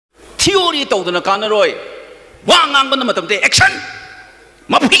theory to the Nakanaroi, Wang Angonatum, the action.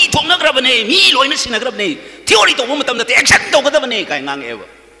 Mapi to Nagrabane, me, Loinus in a grabne, theory to Womatum, the action to Gabane, Gang ever.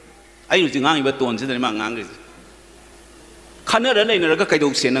 I used to hang with tones in the Mangangas. Canada Lane, a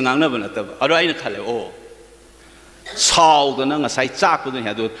Kakadu, Sin and Angavanata, or I call oh. Saw the Nanga side sack with the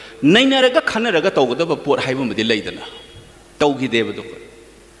head. Naina Canada got over the port Hivum with the Laden. Togi David.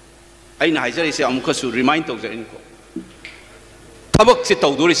 I know I say, I'm going to remind of the info. Tabak sit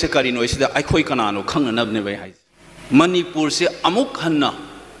out Doris Carino is the Ikoikanano, Kangan never hides. Manipur say Amuk Hanna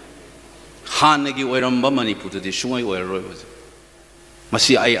Hanagi or Manipur to the Shumai or Rose.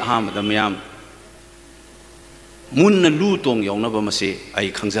 Masi I ham the Miam Mun Lutong Yonaba Masi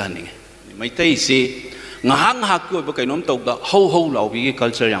I Kanzani. My tay say Nahang Haku Bakanom talk the ho laubi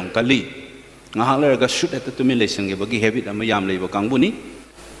culture young Kali. Nahala shoot at the tumulation, give a habit and Mayam labor Kanguni.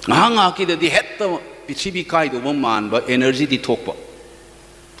 Nahangaki that the head of Pichibi Kai the woman, but energy the top.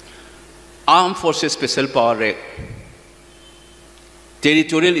 Armed Forces Special Power.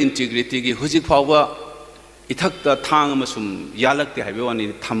 Territorial integrity, Huzik power, it took the tongue of Yalak, the Habiwan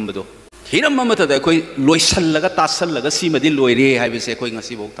in Tambado. Here a moment that I call Loisal Laga Tassal Laga Simadi Loire, I will say, going a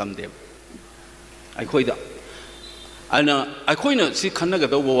civil tam them. I call that. And I call it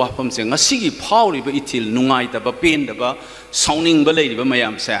Sikanaga over Wapam saying, a sigi power, but itil, Nungaita, but pain, the sounding ballet, but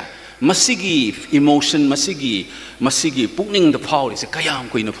Mayam say, Masigi emotion, Masigi, putting the power is a Kayam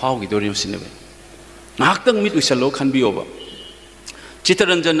queen of power, Dorium Cinema. Naktang meet with a low can be over.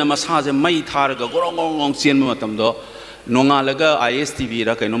 Chitaranjan Masaja Mai Targa, Gorong, Sien Matamdo, Nongalaga, ISTV,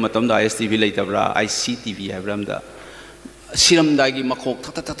 Rakano Matamda, ISTV later, ICTV, Avramda, Siram Dagi Makok,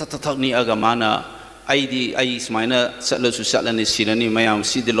 Tatani Agamana, ID, Ais Minor, Settlers to Setland is Sirani, Mayam,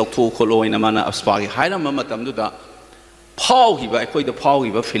 see the Locto Colo in a manner of Spagi, Hiram Matamduda, Paul, he by quite the Paul,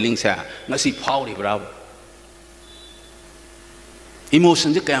 he feelings here, Nasi Paul, he bravo.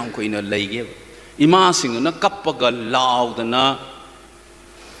 Emotions the Kayam Queen of Lay, Imasing, a Kapaga loud and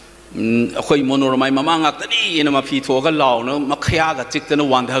Ako'y monoromay mamangak tani na mapito ka lao no makyaga tikta na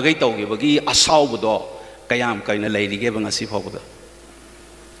wanda hagay tawgi bagi asaw budo kayam kay na lady ke bang asipo budo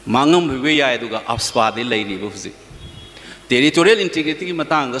mangam bibiya eduga apspadi lady buzi territorial integrity ki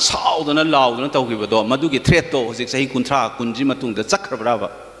matang saw na lao na tawgi budo madugi threat to hosik sahi kuntra kunji matung da chakra brava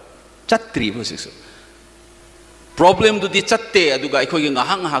chatri buzi problem do di chatte eduga ako'y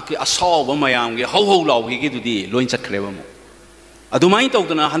ngahang haki asaw ba mayam ge ho lao gi do di loin chakreba mo Adumai talk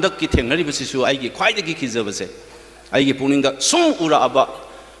na handak ki thengari basisu aigi khwaidagi khizabase aigi puninga sum ura aba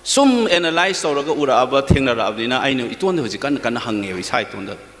sum analyze tawraga ura aba thengnara abdina ainu itonda hoji kan hange wi sai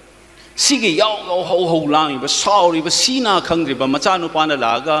tonda sigi yaw ho lang ba sauri ba sina khangri ba macha nu pana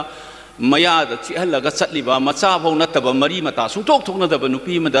laga maya da chihalaga chatliba macha bau nataba mari mata sung tok thokna da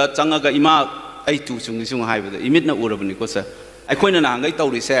nupi mada changaga ima ai tu chung sung haibada imit na urabani ko sa ai khoina na ngai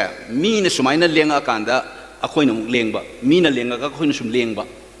tawri se mi na sumaina lenga kanda ako'y na lengba, mina lenga ako'y na sumlengba.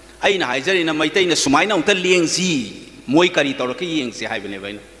 Ay na haizari na maitay na sumay na unta leng si moy kari tawra ka yeng si haiba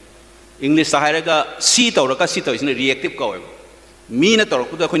nebay na. English sa hairaga si tawra ka si tawra is na reactive ka weba. Mina tawra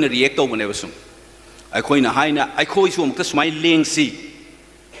ko da ako'y na react tawra neba sum. Ako'y na hay na ako'y sum ta sumay leng si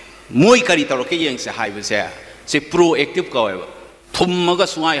moy kari tawra ka yeng si haiba siya. Si proactive ka weba. Thumaga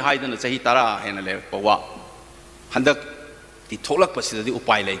sumay hay na sahi tara hay na leba pawa. Handak di tolak pa sila di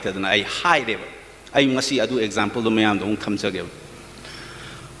upay laita na ay hay leba. I must see a do example of Mayam don't come together.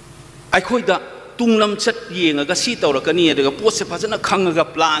 I quite that Tunglam Chat Ying, a Gasita or a Kania, the Pose Pazana Kanga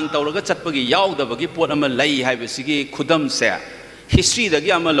plant or a Chatpagi Yaw, the Bagipot Malay, Havesigi, Kudam Sa. History the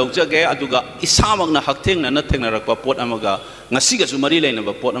Gama Lojaga, Aduga, Isamagna Hakting and nothing like Port Amaga, Nasiga Sumarilane of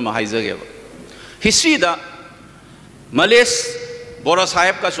a Port Amahizageva. History the Malays, Boras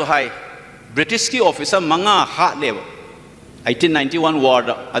Hayapka Suhai, British officer Manga Heart level. 1891 war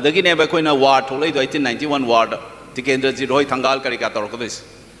adagi ne ba koina war tholai do 1891 war tikendra ji roi thangal kari ka tor ko this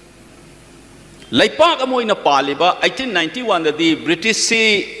laipa ka moina paliba 1891 the British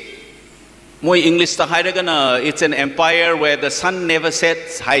see moi English ta hairaga na it's an empire where the sun never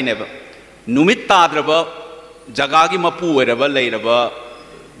sets high never numit tadraba jaga gi mapu eraba leiraba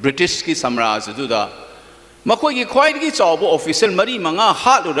British ki samraj du da makoi gi khwai gi chawbo official mari manga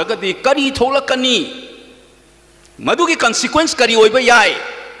halu raga di kari tholakani Madugi consequence kari oiba yai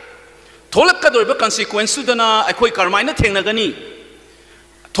tholak ka doiba consequence dana akoi karmaina thengnagani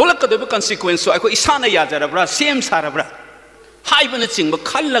tholak ka doiba consequence akoi isana yajarabra same sarabra haibana chingba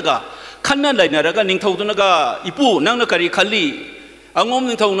khallaga khanna lainaraga ningthodunaga ipu nangna kari khalli angom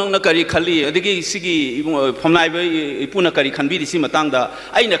ningthau nangna kari khalli adigi sigi phamnaiba ipuna kari khanbi disi matangda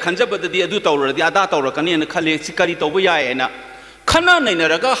aina khanjabadadi adu tawradi ada tawrakani na khali sikari tawba yai na Kana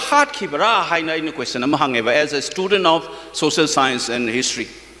Nainaraga heart kibra haina in question as a student of social science and history.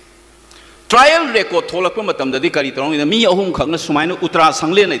 trial record ทอลักมาตั้มเด็กการีตรงนี้มีอาหุ่มขังนั้นสมัยนั้นอุตราสั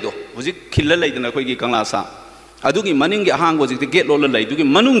งเลียนเลยตัวบุจิคิลเลเลยตัวนั้นคุยกี่กังลาซาอะดูกี่มันยังกี่ห่างกว่าจิตเกตโลเลยดูกี่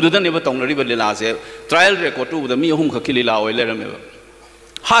มันนุ่งดูดันเนี่ยว่าตรงนั้นริบเลลาเซ่ trial record ตัวแต่มีอาหุ่มขังคิลลาไว้เลยนะเมื่อ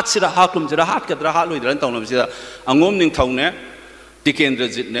ฮัตสิระฮักลุ่มสิระฮัตกับระฮัตลุยเดินตรงนั้นสิระอ่างงนึงทองเนี่ยที่เคนดร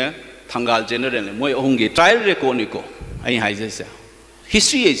จิตเนี่ยทางการเจเนอเรลเนี่ยมวยอาหุ่มกี่ trial record นี่ก็ไอ้หายใจเสีย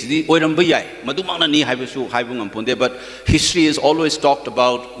history is the oiram bayai madu mangna ni haibu haibu ngam punde but history is always talked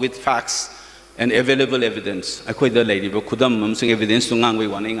about with facts and available evidence akoi da lady ba khudam mam sing evidence tu ngang wei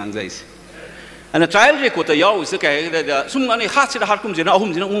wan ngang jais and a trial record ta yaw is ka da sum ani hat sira hat kum jina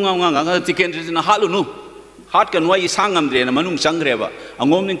ahum jina ngang tiken jina halu nu hat kan wai sangam dre na manung sangre ba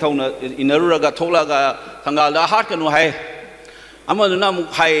angom ning thona inarura ga thola ga thangal da hat kan hai amal na mu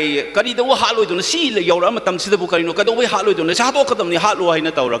hai kari da wa haloi do na si le yaw ra ma tam si da bu kari no ka do wei haloi do na sa to kadam ni halu hai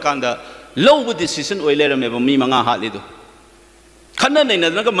na tawra kan da low decision oi le ra me ba mi manga hat le do khana nei na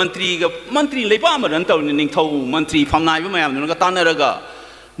ga mantri le pa ma ran taw ni ning thau mantri phamnai ba mayam na ga tanara ga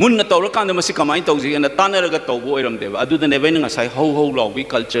mun na tawra kan da ma si kamai taw ji na tanara ga taw bo oiram de ba adu da ne bai na sai ho law bi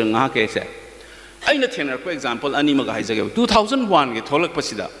culture nga ke se ai na thena for example ani ma ga hai jage 2001 ge tholak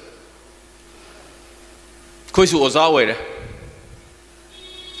pasida khoi su oza wai re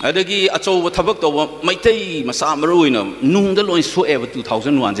adagi achou thabak to maitai masa maroi na nung da loi so ever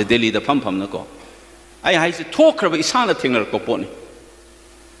 2001 je delhi da pham na ko ai hai se thok ra isa na thengnar ko poni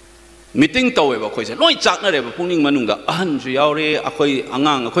meeting to we ba khoi se loi chak na re ba pungning manung da ahan su yaw re akhoi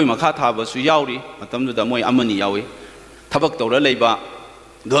angang akhoi makha tha ba su yaw ri matam da moi amani yawi thabak to ra lei ba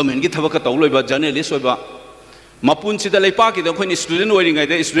government gi thabak ka to loi ba journalist oi ba mapun si da lei pa ki da khoi ni student oi ri ngai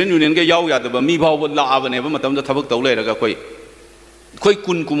da student union ge yaw ya da ba mi bhaw ba la ba ne ba matam da thabak to lei ra ga khoi khoi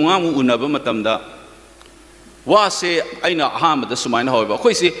kun kumnga mu unaba matam da wa se aina aham da sumaina hoba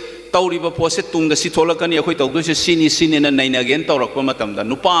khoi si tawri ba pose tung da si tholakani khoi taw do se sini na naina gen tawrak pa matam da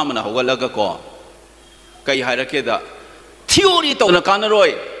nupa mana hogalaga ko kai hairake da theory to na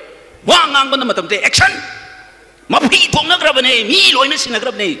kanaroi wa ngang ba matam te action ma phi thong na grab ne mi loina sin na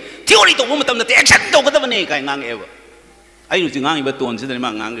grab ne theory to matam da te action to ga da ne kai ngang eba ai nu ji ngang ba ton si da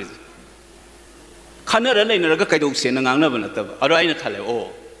ma ngang ri khana ra leina ra ga kai do se na ngang na ba na ta ba aro ai na khale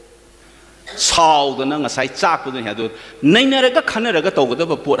o sao da na nga sai chak bu ha do naina ra ga khana ra ga to ga da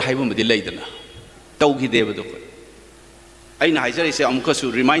ba pot hai ba ma di lei da na tau gi de ba do ai na hai jari se am ka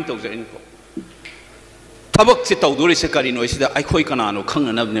su remind to jari ko thabak se tau do ri se kari noi si da ai khoi kana no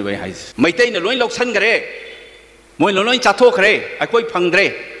khang na ne bai hai mai tai na loi lok san gare moi loi cha tho khare ai khoi phang dre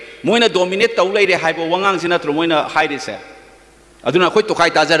moi na dominate tau lei re hai bo wangang sina tro moi na hai de se aduna khoi to kai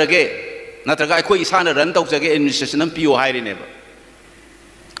ta ja ra ge natraga ai khoi isana ran tau jage administration am pio hai ri ne ba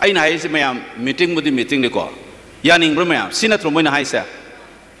ai na hai se mayam meeting mudi meeting ne ko yaning bro mayam sina tro moi na hai se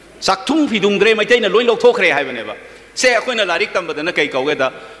sak thung phi dung dre mai tai na loi lok tho khare hai ba ne ba se khoi na larik tam ba da na kai kau ge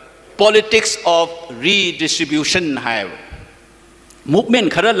da politics of redistribution hai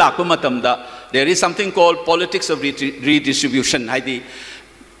movement khara lak pa matam da there is something called politics of redistribution hai di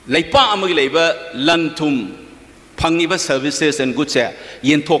leipa amagi leiba lanthum Pangiba services and goods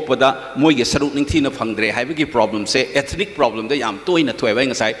yen talk pada moige saruk ning thina phangdre haibagi problem se ethnic problem da yam toina thoibai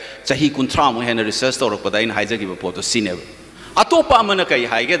ngasai chahi kunthra mo hena research torok pada in haijagi ba poto sine atopa amana kai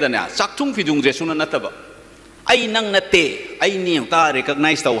haige da na sakthung fidung je suna nataba ai nang nate ai ni ta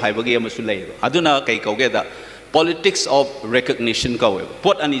recognize tau haibagi amasu lei aduna kai kauge da politics of recognition kawe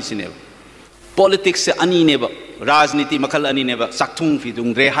pot ani sine politics se ani ne ba rajniti makhal ani ne ba sakthung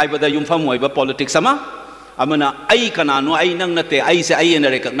fidung re haibada yumpham hoiba politics ama amana ai kanano ai nang nate ai se ai na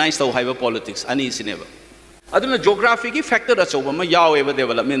recognize tau haiba politics ani sineba aduna geography ki factor a choba ma yaw eba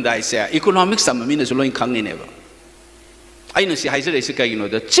development dai se economics sam mi na zuloin khang ni neba ai na si haise re se kai no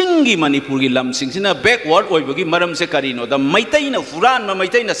da chingi manipur gi lam sing sina backward oi bagi maram se kari no da maitai na furan ma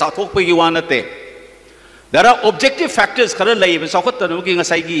maitai na sathok pe gi wanate there are objective factors khara lai ba sakhat ta no gi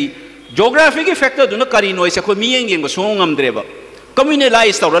ngasai gi geography ki factor duna kari no se ko mi yeng yeng ba songam dreba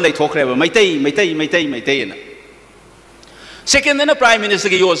communalize tawra lai thokre ba maitai na second na prime minister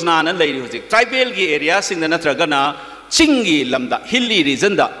gi yojana na lai ri hojik tribal gi area sing na natraga na chingi lamda hilly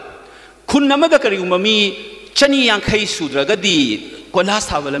region da khunama da kari umami chani yankhai sudraga di kolas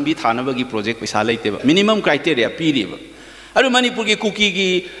thawa lambi thana ba gi project paisa laite ba minimum criteria piri ba aru manipur gi kuki gi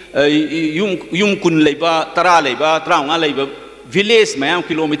yum kun leiba tara leiba traunga leiba village mayam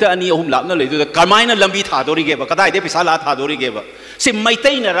kilometer ani ahum lapna leidu da kamaina lambi thadori ge ba kadai de pisa la thadori ge ba si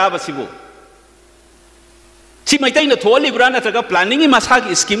maitai na ra ba sibu si maitai na tholi brana taga planning ma sa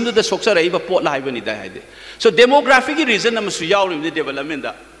gi scheme du da soksa rai ba pot la hai ba ni da hai de so demographic reason am su yaw ri development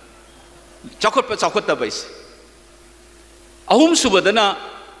da chakot ta bais ahum subadana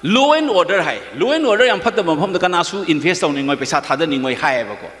law and order hai law and order yam phatta ma pham da kana su invest on ngoi paisa thada ni ngoi hai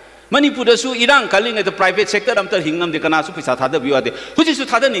ba ko Manipur su irang kaling at the private sector am tar hingam de kana su pisa thada biwa de huji su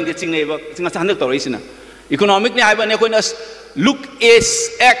thada ning de chingne ba chinga chan tor isina economic ne haiba ne ko na look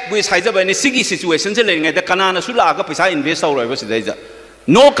is act with haija ba ne sigi situation se leng de kana na su la ga pisa invest aw roi ba sidai ja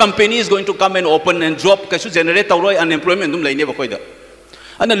no company is going to come and open and job ka su generate aw roi unemployment dum leine ba koi da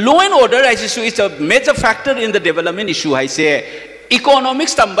and the law and order issue is a major factor in the development issue I say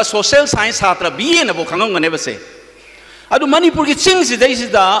economics tamba social science hatra bi na bo khangam ngane ba se adu Manipur ki ching si dai si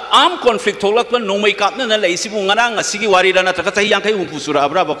da armed conflict tholak pa nomai kap na lai si bu ngarang asigi wari rana ta chahi yang kai hu pusura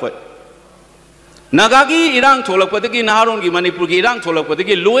abra ba khoi naga ki irang tholak pa ki naharon ki Manipur ki irang tholak pa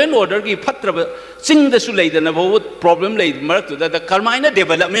ki law and order ki phatra ba ching da su lai da na bo problem lai marak tu da karmaina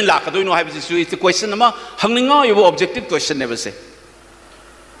development la ka doi no hai bi su is question ama hangninga yo objective question ne ba se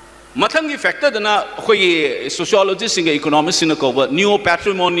mathang ki factor da na khoi sociologist sing economist sing ko ba neo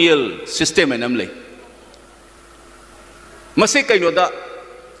patrimonial system enam lai Masih kayo da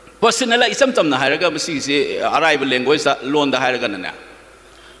personal isam tam na haraga masih si arrival language da loan da haraga na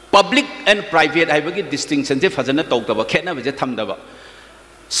public and private hai bagi distinction je fazana tau da ba khena ba je tham da ba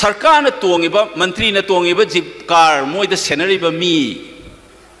sarkar na tongi ba mantri na tongi ba jeep car moi da scenery ba mi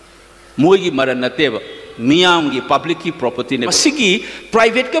moi gi maran na te ba miyam gi public ki property ne masih ki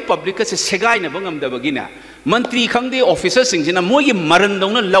private ka public ka se segai na bangam da bagi na mantri khang de officer sing jina moi gi maran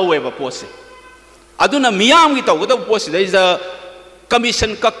dong na lawe ba pose aduna miyam gi tawga da posi dai da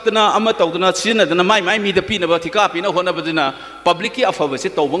commission kaktana ama tawdana sina dana mai mi da pina ba thika pina hona badina public ki afa ba se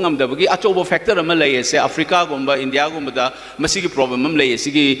tawba ngam da bagi achobo factor ama lai se Africa gomba India gomba da masigi problem am lai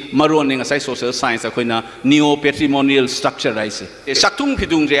se gi maron ne ngasai social science akoina neo patrimonial structure rai se saktung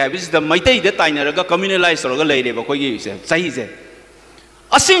phidung re habis da maitai da taina raga communalize raga lai re ba koi gi se sahi se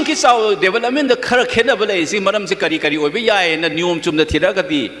asing ki saw development da khara khena ba lai se maram se kari kari obi ya na niom chum da thira ga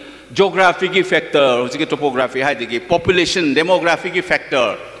di geographic factor, topography, population, demographic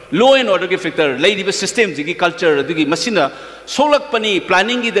factor, law and order factor, lady system, culture, machine, solar pani,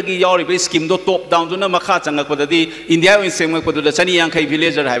 planning the scheme, top down to Namaka, India in same way the Sunny Yankai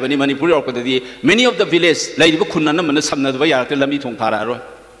village or have any Manipur or many of the villages, Lady Kunanam and the Samnavaya, Lami Tongtara.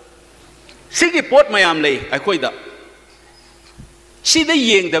 Sigi Port Mayamley, I quite that. See the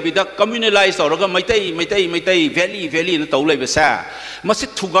ying that with the communalized or Maitai, Valley in the Tole Besa. Must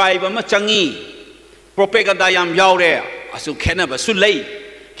it to guy, Machangi, propaganda yam yaure, asu Kenaba, Sulay,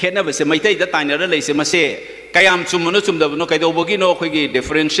 Kenaba, say Maitai, the tiny relays, Mase, Kayam Sumunusum, the Nokaido Bogino,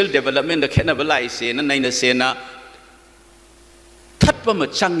 differential development, the Kenaba say, and Nina Sena Tatpa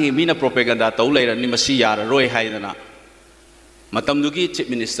Machangi, Mina propaganda, Tole, and Nimasia, Roy Haidana Matamdugi, Chief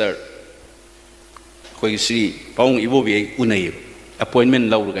Minister, where you see, Pong Ibobi Unay. Appointment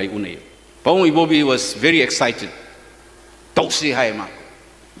law guy unay. Pong Ibobi was very excited. Tausi hai ma.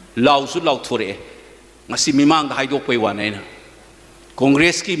 Law su law thore. Ngasi mimang da haido poi wan na.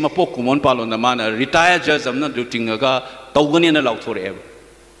 Congress ki mapok kumon palon na mana retired judge amna duting ga tawgani na law thore.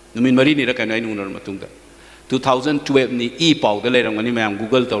 Numin mari ni ra kanai nunar matungda. 2012 ni e pau da le rangani mayam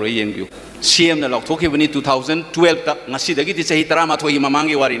Google tawre yengbiu. CM na law thoke bani 2012 ta ngasi dagi ti sahi tara ma thoi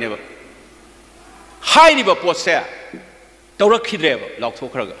mamangi wari ne ba. Hai ri ba posa. Taurak Hidreva,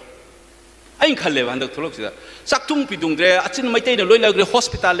 Laukokraga. I can't live under Toloxa. Saktung Pidungre, Achin Maite, the Loyal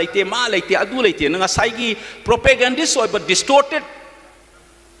Hospital, like Ma, like the Adulate, and a Saigi propagandist or but distorted,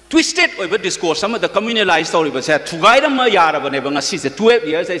 twisted over discourse. Some of the communalized story was said to guide them a yard of an Evangelist. 12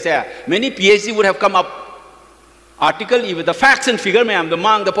 years, I say, many PhD would have come up. Article, even the facts and figure, ma'am, the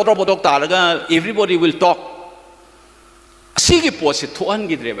Mang, the Potopodok Talaga, everybody will talk. Sigi posit to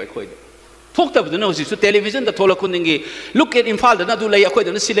Angidreva. Talked about the nose to television, the Tolakuningi. Look at Infal, the Nadula,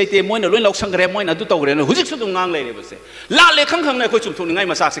 the Silate, Moina, Lok Sangre, Moina, Duto, who's it to Nang lady? Lale Kankang, to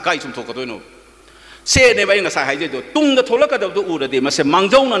Masaki, to Tokono. Say never in a Sahaja, Tung the Tolaka of the Ura, they must say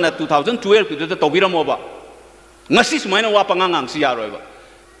Mangzona at 2012 to the Tobira Moba. Nasis Mina Wapangang, Siara.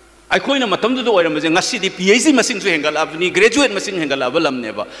 I coin a matum to the oil, Nasi, the PhD machine to Hengala, graduate machine Hengala, Velam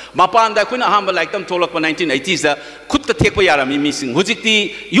never. Mapan, the Kuna Hamba like them told up for 1980s, could the take Yarami missing, who's it the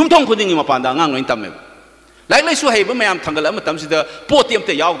Yumton Kuning Mapanda, in Tamil. Like I saw Haber, Mayam Tangalam, the Potium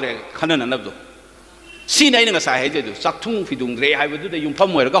the Yagre, Hanan and Abdo. See, nine as I had to Saktung Fidung Gray, I would do the Yumpam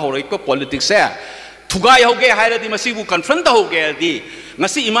Horrico politics there. To guy Hoge hired the Masibu confront the Hoge,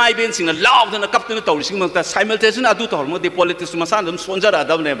 Nasi Imai Bens in a loud and a captain of Tolsing, simultaneously I do to the politics to Masandam, Swanza,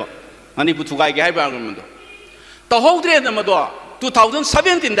 Adam never. And he put to guy argument. The whole day in the Madua,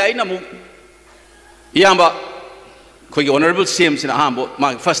 2017 Dynamo Yamba, Quay honorable Sims in a humble,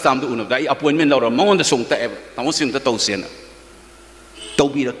 my first time to one of the appointment or among the song to ever. I was in the Tolsien.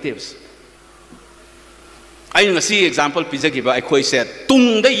 Don't be the tips. I see example Pizagiba, I quite said,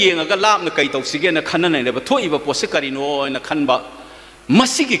 Tung the Yang, a galap, the Kaito Sigan, a canon, and a Toiva Posicarino, and a Kanba.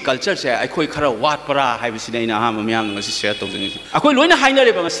 Masiki culture se akhoi khara wat para haibisi nei na ha mamyam ngasi share tawjing akhoi loina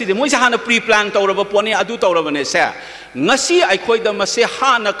hainare ba ngasi de moi hana pre plan tawraba poni adu tawraba ne se ngasi akhoi da mase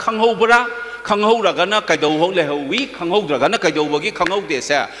hana khanghobra khanghora na kaidau ho le howi khanghodra na kaidau bagi khanghode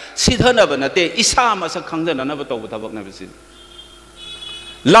se sidhana ba nate isa ma sa khangjana na ba taw thabak na bisi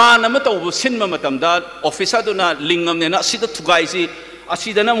la na ma taw sin ma matamda officer duna lingam ne na sida thugai si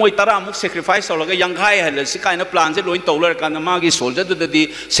asidana moi taramuk sacrifice tawlaga yanghai hal si kaina plan se loin tawlar kana magi soldier du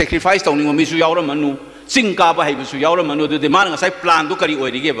sacrifice tawning mi su yawra manu singka ba haibu su yawra manu du de man ngasai plan du kari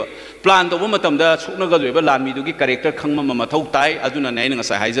oirige ba plan to matam da sukna ga loiba lan mi du gi character khangma ma mathau tai aduna nei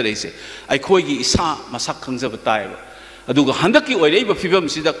ngasai haijare se ai khoi gi isa masak khangjaba tai ba aduga handaki oirei ba fibam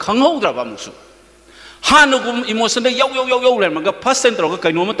sida khanghodra ba musu hanugum emotion da yaw le maga first center ga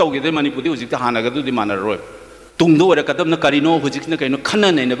kaino ma tawge de manipudi hujik ta hanaga du di manaroi tungdo ora kadam na karino hujik na kaino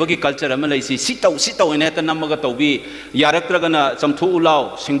khana nei na bagi culture ama laisi sitau ene ta namaga tawbi yaraktra gana chamthu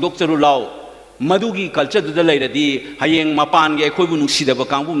ulao singdok charu lao madugi culture du da lairadi hayeng mapan ge khoi bu nusi da ba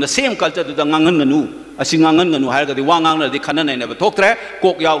kangbu na same culture du da ngangan nganu asi ngangan nganu har ga di wangang na di khana nei na ba thoktre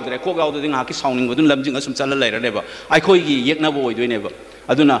kok yaw du ding ha ki sounding bu dun lamjing asum chala laira ne ba ai khoi gi yekna bo oi doi ne ba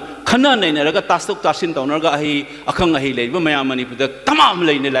aduna khana nei na ga tastok tasin tawnar ga hi akhang hi leiba mayam mani puda tamam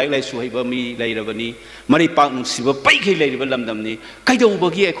leine lai lai su haiba mi leirabani mari pak nu siba pai khei leiba lamdam ni kaidau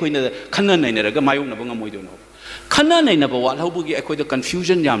bagi ai khoina khana nei na ga mayung na ba ngamoi do no khana nei na ba wal hau bagi ai khoi da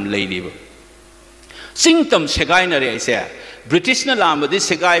confusion yam leiliba singtam segai na re se British na lam de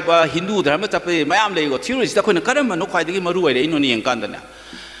segai ba Hindu dharma tape mayam leigo theories da khoina karam no khai dagi maru ai re ino ni yang kan da na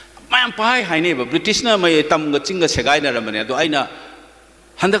mayam pai hai ne ba British na mai tam ga chinga segai na ramane do aina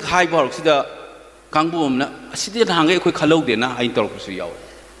handak hai ba sida kangbu amna asidi hangai khoi khalau de na ai tor ku su yaw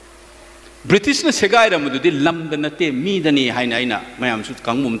British na segai ram du di lam da na te mi da ni hai na aina mayam su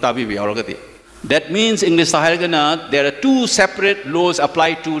kangbu ta bi yaw ga de that means English sahar ga na there are two separate laws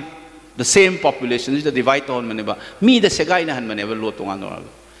applied to the same population is the divide on maneba mi the segai na han maneba lo tonga no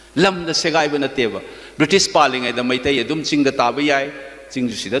lam the segai ba na te ba British paling ai da mai tai dum ching da ta ba yai ching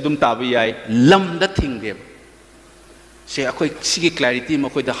ju si da dum ta ba yai lam da thing de se akoi sigi clarity ma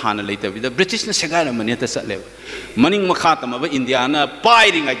koi da hana leita bi da British na segai na mane ta sa le maning makha ta ma ba India na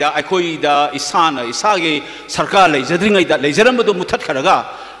pai ring ai da akoi da isana isage sarkar lei jadring ai da lei jaram ba do muthat kharaga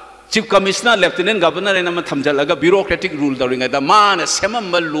Chief Commissioner, Lieutenant Governor, and Tamjalaga bureaucratic rule during the man,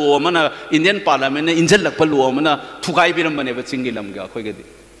 Semam Luomana, Indian Parliament, Injel Paluomana, Tukai Biramane, Singilamga, Kogadi.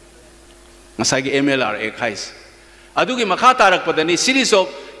 Masagi MLR Ekais. Adugi Makatarak Padani, series of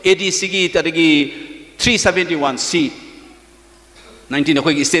ADCG Tadigi 371C, 19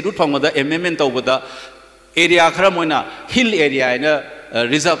 Oki State Root Pamada, amendment over the area Kramona, hill area in a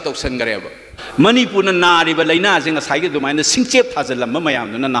reserve of Sangareva. Manipur na riba laina jing asai ge dumai na singchep thajalam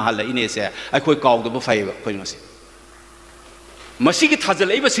mayam na na hala ine se akhoi kaw do phaiba khoi ngasi masi gi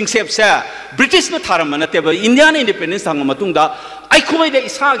thajalai ba singchep se British na tharam na te ba Indian independence sang matung da akhoi de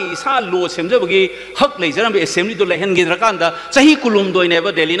isa law semja bagi hak leijaram be assembly do lehen ge rakan da chahi kulum do ne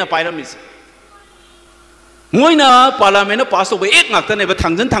ba Delhi na pairam is moina parliament na pass over ek ngak ta ne ba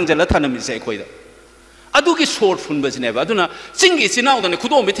thangjala thanam is akhoi da adugi short fun bajne ba aduna singi sinau da ne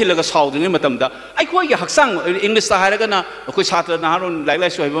khudo mi thilaga saw ding matam da ai khoi gi haksang English ta haraga na khoi satra na haron lai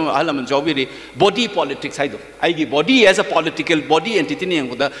so ba alam jobi ri body politics hai do ai gi body as a political body entity ne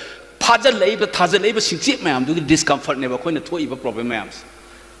ngo da phajal lai ba singchi mayam du discomfort ne ba khoi na thoi ba problem mayams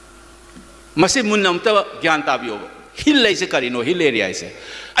mase munnam ta gyan ta biyo hill lai se karino hill area se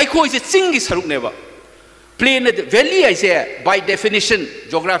ai khoi se singi saruk ne ba plain valley I say by definition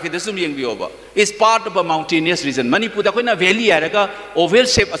geography this is part of a mountainous region Manipur da koina valley araga oval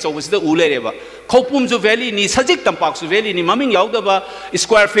shape as was the ulereba khopum jo valley ni sajik tampak su valley ni maming yauda ba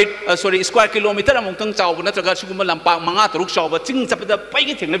square kilometer among tang chaw na traga suguma lampak manga truk chaw ba ching chapda pai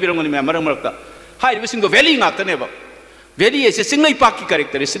gi thengna birong ni marang marakta hai bi singo valley ngakta ne ba valley is singlai park ki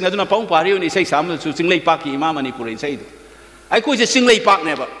characteristic aduna paung pari ni sai sam su singlai park ki ma Manipur in sai ai ko je singlai park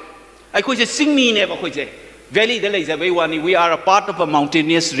ne ba ai ko je singmi ne ba ko je Valley we are a part of a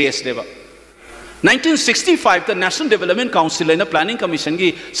mountainous race. 1965, the National Development Council and the Planning Commission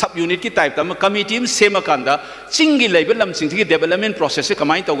ki subunit ki type ta committee same kanda chingi level lam chingi development process se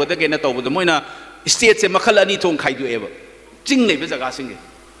kamai to gada gena to bodo moina state se makhal ani thong khai du eba ching level jaga singe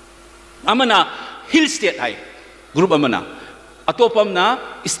amana hill state hai group amana atopam na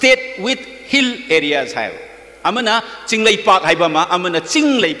state with hill areas hai amana chinglei park hai ba ma amana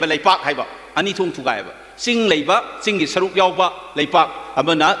chinglei pa lei park hai ba ani thong thugai ba Sing Leiba, Sing is Saruk Yauba, Leipak,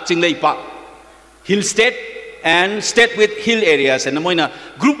 Amana, Sing Leipak, Hill State and state with hill areas. And the Moina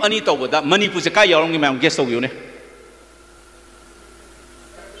group Anita with that money Pusaka Yarong Mam guest of you.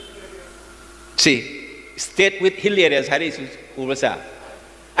 See, state with hill areas, Harris Urasa.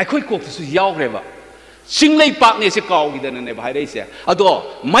 ai khoi kok su yaw reba singlei pak ne se kaw gi da ne bhai rei se ado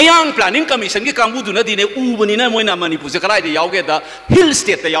mayang planning commission gi kangbu du na di ne u bani na moina manipur se karai de yaw ge da hill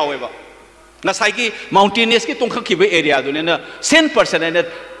state da yaw eba na sai ki mountainous ki tongkha ki be area du ne na 10% ne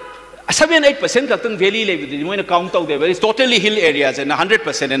 7-8% khaktan valley le bi moina count tau de ba totally hill areas and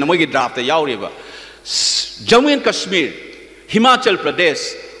 100% ne moi gi draft da yaw reba Jammu and Kashmir Himachal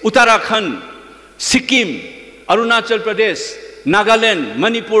Pradesh Uttarakhand Sikkim Arunachal Pradesh Nagaland,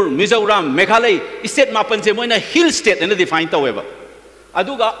 Manipur, Mizoram, Meghalaya, state mapan se moina hill state and define taweba.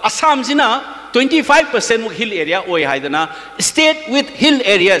 Aduga Assam sina 25% hill area oi haidana state with hill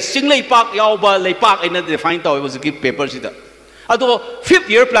areas singlei park yauba lei park and define taweba ziki paper sida. Ado 5th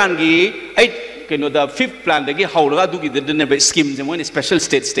year plan gi ai keno da 5th plan de gi hauraga dugi de ne scheme se moina special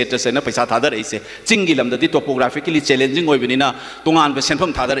state status na paisa thada rei se chingi lam da di topographically challenging oi benina tongan be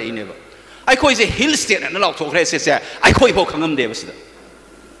senpham thada rei ne ba. I call it a hill state and a lot of races. I call it Hokangam Davis.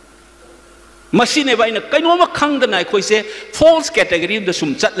 Machine by a Kainoma Kangan, I call it false category of the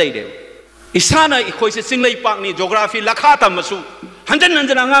Sumchat lady. Isana, I call it single partner geography, Lakata Masu,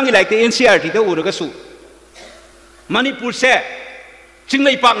 100 like the NCRT, the Uragasu. Manipur said,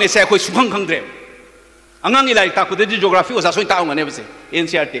 single partner said, who is Suhang Dream. Angangi like Taku, the geography was a swing town and everything.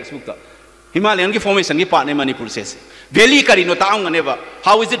 NCRT textbook. Himalayan formation gi partner Manipur says. Valley karino taong never.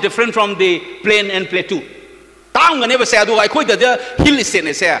 How is it different from the plain and plateau? Taong never say adu I koi da hill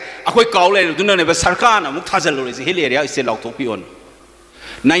state say akoi kaule dunna never sarkana mukhazal lo hill area is law to pion.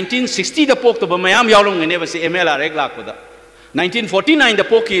 1960 the pok to mayam yawlong never say MLR reglak ko da. 1949 the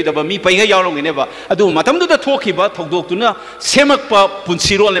poki the mi paiga yawlong never adu matam du da thoki ba thokdok tuna semak pa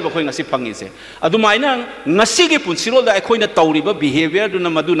punsirol never koi ngasi phangi se. Adu maina ngasi ge punsirol da akoi na tawriba behavior duna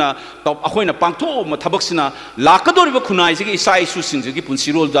maduna to akoi na pangtho ma thabak sina lakadoriba khunai se gi isai su sing gi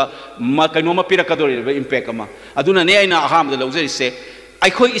punsirol da ma kaino ma pirakadoriba impact ama aduna ne aina aham da lawjeri se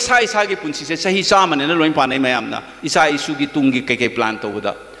akoi isai isa ge punsi se sahi sama ne loin pa nai mayam na isai su gi tungi ke plan to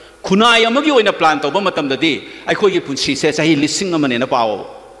da Kunai amagi oina plan to ba matam da di ai khoi gi punsi se sahi lising amane na pawo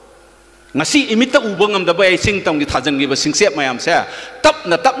ngasi imita ubangam da ba ai sing tam gi thajang gi ba sing sep mayam se tap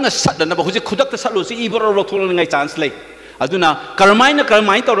na sat na ba huji khudak ta satlo si ibaro ro thol ngai chance lei aduna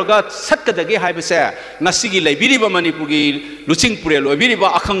karmai to roga sat ka da gi hai ba se ngasi gi lei biri ba manipur gi luching pure lo biri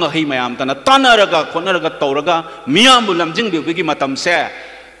ba akhang hai mayam ta na tanaraga khonaraga tawraga miyam bu lamjing bi gi matam se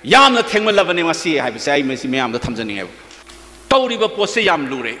yam na thengma labane ngasi hai ba se ai mesi miyam da thamjani hai Tauriba pose yam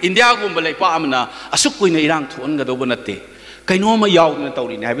lure India gumba lai pa amna asuk koina irang thon ga do banate kaino ma yaw na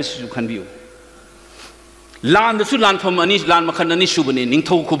tauri ne habi su khan biu lan da su lan pham ani lan makhan ani subani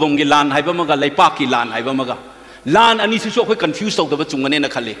ningthau khubam gi lan haiba maga lai pa ki lan haiba maga lan ani su so khoi confuse tau da ba chungane na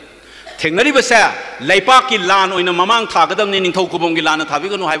khale thengnari ba sa lai pa ki lan oina mamang tha ga dam ne ningthau khubam gi lan na thabi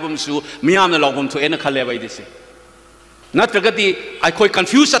ga no haibam su miyam na logom thu ena khale bai dise natragati ai khoi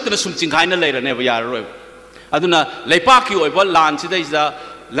confuse atna sum chingkhai na leira ne ba yar roi aduna laipaki oiba lan sida isa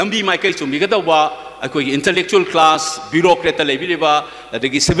lambi michael chumbi ga dawa akoi intellectual class bureaucrat lebiriba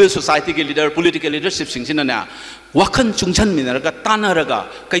adagi civil society ke leader political leadership singchina na wakhan chungchan minaraga tanaraga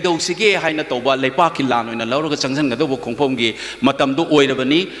kaidau sige haina toba laipaki lan oina lawraga changjan ga dawa khongphom gi matam do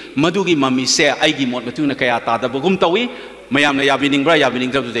oirabani madugi mami se aigi mot matuna kaya ta da bugum tawi mayam na yabining bra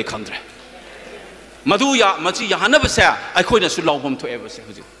yabining da de khandre madu ya machi yahana basa akoi na su lawbom to ever se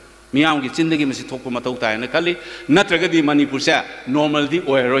huji Miyam ki chindagi masi thokpa matau ta na khali natragadi Manipur sa normal di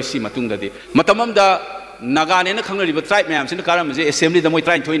oiroi si matung da di matamam da nagane na khangnari ba tribe mayam sin karam je assembly da moi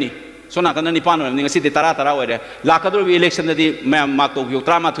train thoini sona kana ni pano ni ngasi de tara oire lakador bi election da di mayam mak to yo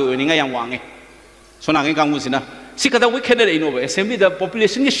trama thu ni nga yang wange sona ngai kangmu sina sikada we khenere ino assembly da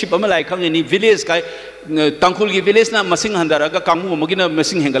population ki ship ama lai khang ni village kai tangkhul ki village na masing handara ga kangmu magina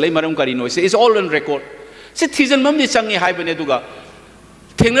masing hengalai maram kari no is all on record citizen mam ni changi hai bane duga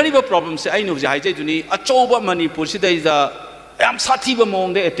Tenariba problems I know the Hijam a choba money Pursida is a am sativa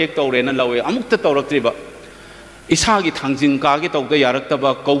mong de attack to Ren and Lawe, Amukta Toratriba. Ishagi Tangjin Kagit of the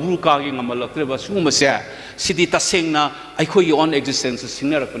Yaraktaba, Kauru Kaging Amalatriba, Sumasa, Sidita Singna, I call you on existence,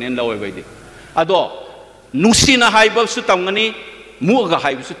 singer of an Lawe. Ado Nusina Haiba Sutangani, Muga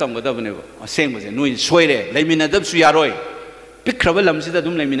Haib Sutam Gadavaneva, same as a Nui Swede, Laminadab Suyaroi. Pick Kravelam Sida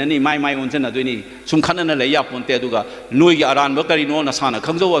Dum Laminani, my own Zenaduni, some Kanana Layap on Teduga, Nui Aran Bakari no Nasana,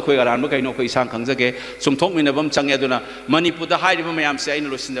 Kanzo, Aran Bakano Isan Kanzake, some talk in a bum Changaduna, money put the high of Mayam saying,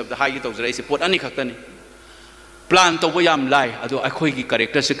 listen of the height of the race, put any Katani. Plant of Wayam Lai, Ado Akoigi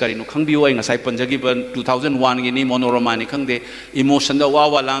characteristic, no Kangi as I Panjagiban 2001 in Monoromani Kande, emotion the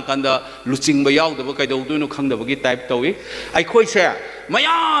Wawa Lankanda, Lucing Bayao, the Bokaido Duno Kanda Bogi type Towi. I quite say,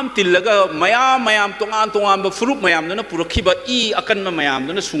 Mayam Tilaga, Mayam Tongan, but fruit Mayam, no Purokiba E, Akan Mayam,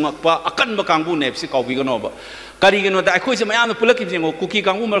 no Sungakpa, Akan Bakangu Nepsi, Kaviganova. ꯀꯔꯤꯒꯤꯅꯣꯗ ꯑꯩꯈꯣꯏꯁꯦ ꯃꯌꯥꯝꯅ ꯄꯨꯜꯂꯛꯈꯤꯕꯁꯦ ꯌꯦꯡꯉꯣ cookie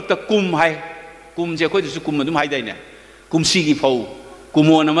ꯀꯥꯡꯕꯨ ꯃꯔꯛꯇ ꯀꯨꯝ ꯍꯥꯏ ꯀꯨꯝꯁꯦ ꯑꯩꯈꯣꯏꯗꯁꯨ ꯀꯨꯝ ꯑꯗꯨꯝ ꯍꯥꯏꯗꯥꯏꯅꯦ ꯀꯨꯝꯁꯤꯒꯤ ꯐꯧ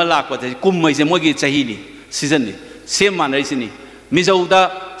ꯀꯨꯃꯣꯟ ꯑꯃ ꯂꯥꯛꯄꯗ ꯀꯨꯝ ꯍꯥꯏꯁꯦ ꯃꯣꯏꯒꯤ ꯆꯍꯤꯅꯤ ꯁꯤꯖꯟꯅꯤ ꯁꯦꯝ ꯃꯥꯟꯅꯔꯤꯁꯤꯅꯤ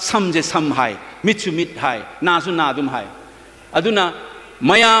ꯃꯤꯖꯧꯗ ꯁꯝꯁꯦ ꯁꯝ ꯍꯥꯏ ꯃꯤꯠꯁꯨ ꯃꯤꯠ ꯍꯥꯏ ꯅꯥꯁꯨ ꯅꯥ ꯑꯗꯨꯝ ꯍꯥꯏ ꯑꯗꯨꯅ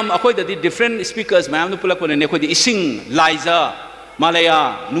ꯃꯌꯥꯝ ꯑꯩꯈꯣꯏꯗꯗꯤ ꯗꯤꯐ꯭ꯔꯦꯟ ꯁ꯭ꯄꯤꯀꯔꯁ ꯃꯌꯥꯝꯅ ꯄꯨꯜꯂꯛꯄꯅꯅꯦ ꯑꯩꯈꯣꯏꯗꯤ ꯏꯁꯤꯡ ꯂꯥꯏꯖ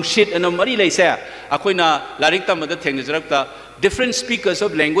ꯃꯥꯂꯌꯥ ꯅꯨꯡꯁꯤꯠ ꯑꯅ ꯃꯔꯤ ꯂꯩꯁꯦ ꯑꯩꯈꯣꯏꯅ ꯂꯥꯏꯔꯤꯛ ꯇꯝꯕꯗ ꯊꯦꯡꯅꯖꯔꯛꯇ different speakers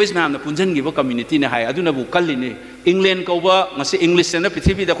of language ꯃꯌꯥꯝꯅ ꯄꯨꯟꯖꯟꯈꯤꯕ community ꯅꯦ ꯍꯥꯏ ꯑꯗꯨꯅꯕꯨ ꯀꯜꯂꯤꯅꯤ ꯏꯪꯂꯦꯟ ꯀꯧꯕ ꯉꯁꯤ ꯏꯪꯂꯤꯁꯅ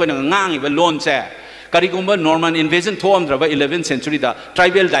ꯄ꯭ꯔꯤꯊꯤꯕꯤꯗ ꯑꯩꯈꯣꯏꯅ ꯉꯥꯡꯉꯤꯕ ꯂꯣꯟꯁꯦ ꯀꯔꯤꯒꯨꯝꯕ ꯅꯣꯔꯃꯟ ꯏꯟꯚꯦꯖꯟ ꯊꯣꯛꯑꯝꯗ꯭ꯔꯕ 11th centuryꯗ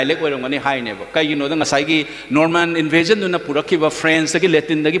ट्राइबल डायलेक्ट ꯑꯣꯏꯔꯝꯒꯅꯤ ꯍꯥꯏꯅꯦꯕ ꯀꯩꯒꯤꯅꯣꯗ ꯉꯁꯥꯏꯒꯤ ꯅꯣꯔꯃꯟ ꯏꯟꯚꯦꯖꯟꯗꯨꯅ ꯄꯨꯔꯛꯈꯤꯕ ꯐ꯭ꯔꯦꯟꯁꯇꯒꯤ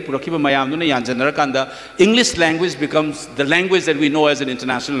ꯂꯦꯇꯤꯟꯗꯒꯤ ꯄꯨꯔꯛꯈꯤꯕ ꯃꯌꯥꯝꯗꯨꯅ ꯌꯥꯟꯖꯟꯅꯔꯀꯥꯟꯗ English language becomes the language that we know as an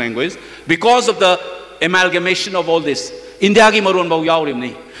international language because of the amalgamation of all this Indiaꯒꯤ ꯃꯔꯣꯟꯐꯥꯎ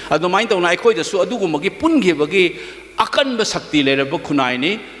ꯌꯥꯎꯔꯤꯕꯅꯤ ꯑꯗꯨꯃꯥꯏꯅ ꯇꯧꯅ ꯑꯩꯈꯣꯏꯗꯁꯨ ꯑꯗꯨꯒꯨꯝꯕꯒꯤ ꯄꯨꯟꯈꯤꯕꯒꯤ ꯑꯀꯟꯕ ꯁꯛꯇꯤ ꯂꯩꯔꯕ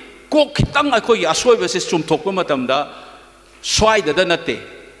ꯈꯨꯟꯅꯥꯏꯅꯤ ꯀꯣꯛ ꯈꯤꯇꯪ ꯑꯩꯈꯣꯏꯒꯤ ꯑꯁꯣꯏꯕꯁꯦ ꯆꯨꯝꯊꯣꯛꯄ ꯃꯇꯝꯗ ꯁ꯭ꯋꯥꯏꯗꯗ ꯅꯠꯇꯦ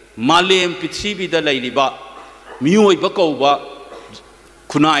ꯃꯥꯂꯦꯝ ꯄ꯭ꯔꯤꯊꯤꯕꯤꯗ ꯂꯩꯔꯤꯕ ꯃꯤꯑꯣꯏꯕ ꯀꯧꯕ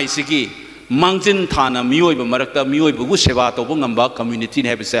ꯈꯨꯟꯅꯥꯏꯁꯤꯒꯤ ꯃꯥꯡꯖꯤꯟ ꯊꯥꯅ ꯃꯤꯑꯣꯏꯕ ꯃꯔꯛꯇ ꯃꯤꯑꯣꯏꯕꯕꯨ ꯁꯦꯕꯥ ꯇꯧꯕ ꯉꯝꯕ ꯀꯝꯃ꯭ꯌꯨꯅꯤꯇꯤꯅꯤ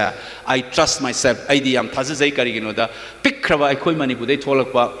ꯍꯥꯏꯕꯁꯦ I trust myself ꯑꯩꯗꯤ ꯌꯥꯝ ꯊꯥꯖꯖꯩ ꯀꯔꯤꯒꯤꯅꯣꯗ ꯄꯤꯛꯈ꯭ꯔꯕ ꯑꯩꯈꯣꯏ ꯃꯅꯤꯄꯨꯔꯗꯩ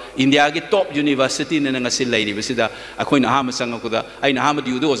ꯊꯣꯛꯂꯛꯄ ꯏꯟꯗꯤꯌꯥꯒꯤ ꯇꯣꯞ ꯌꯨꯅꯤꯚꯔꯁꯤꯇꯤꯅ ꯉꯁꯤ ꯂꯩꯔꯤꯕꯁꯤꯗ ꯑꯩꯈꯣꯏꯅ ꯑꯍꯥꯟꯕ ꯆꯪꯉꯛꯄꯗ ꯑꯩꯅ ꯑꯍꯥꯟꯕ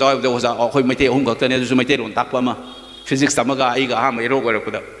ꯗꯤꯌꯨꯗ ꯑꯣꯖꯥ ꯑꯣꯏꯕꯗ ꯑꯣꯖꯥ ꯑꯩꯈꯣꯏ ꯃꯩꯇꯩ ꯑꯍꯨꯝ ꯈꯛꯇꯅꯦ ꯑꯗꯨꯁꯨ ꯃꯩꯇꯩꯔꯣꯟ ꯇꯥꯛꯄ ꯑꯃ ꯐꯤꯖꯤꯛꯁ ꯇꯝꯃꯒ ꯑꯩꯒ ꯑꯍꯥꯟꯕ ꯏꯔꯣꯛ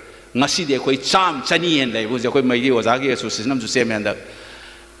ꯑꯣꯏꯔꯛꯄꯗ ꯉꯁꯤꯗꯤ ꯑꯩꯈꯣꯏ ꯆꯥꯝ ꯆꯅꯤ ꯍꯦꯟꯅ ꯂꯩꯕ ꯍꯧꯖꯤꯛ ꯑꯩꯈꯣꯏ ꯃꯩꯇꯩ ꯑꯣꯖꯥꯒꯤ ꯑꯦꯁꯣꯁꯤꯌꯦꯁꯟ ꯑꯃꯁꯨ ꯁꯦꯝꯃꯦ ꯍꯟꯗꯛ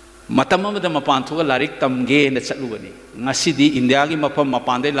ꯃꯇꯝ ꯑꯃꯗ ꯃꯄꯥꯟ ꯊꯣꯛꯑꯒ ꯂꯥꯏꯔꯤꯛ ꯇꯝꯒꯦꯅ ꯆꯠꯂꯨꯕꯅꯤ ꯉꯁꯤꯗꯤ ꯏꯟꯗꯤꯌꯥꯒꯤ ꯃꯐꯝ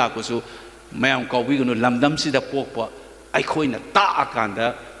ꯃꯄꯥꯟꯗꯩ ꯂꯥꯛꯄꯁꯨ ꯃꯌꯥꯝ ꯀꯥꯎꯕꯤꯒꯅꯨ ꯂꯝꯗꯝꯁꯤꯗ ꯄꯣꯛꯄ ꯑꯩꯈꯣꯏꯅ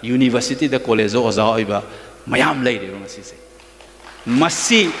ꯇꯥꯛꯑꯀꯥꯟꯗ ꯌꯨꯅꯤꯚꯔꯁꯤꯇꯤꯗ ꯀꯣꯂꯦꯖꯇ ꯑꯣꯖꯥ ꯑꯣꯏꯕ ꯃꯌꯥꯝ ꯂꯩꯔꯦꯕ ꯉꯁꯤꯁꯦ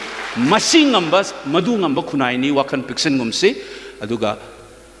ꯃꯁꯤ ꯉꯝꯕ ꯃꯗꯨ ꯉꯝꯕ ꯈꯨꯟꯅꯥꯏꯅꯤ ꯋꯥꯈꯜ ꯄꯤꯛꯁꯟꯒꯨꯝꯁꯤ ꯑꯗꯨꯒ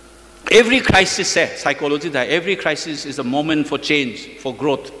every crisis se psychology da every crisis is a moment for change for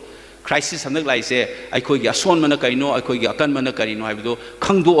growth crisis handak lai se aikoi gi ason mana kaino aikoi gi akan mana karino haibido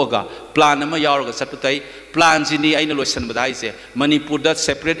khangdoga plan ama yauraga satputai plan jini aina loisan badai se manipur da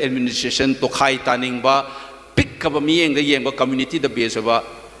separate administration to khai taning ba pick kaba mi yeng da yeng ba community da base ba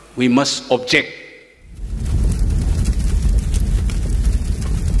we must object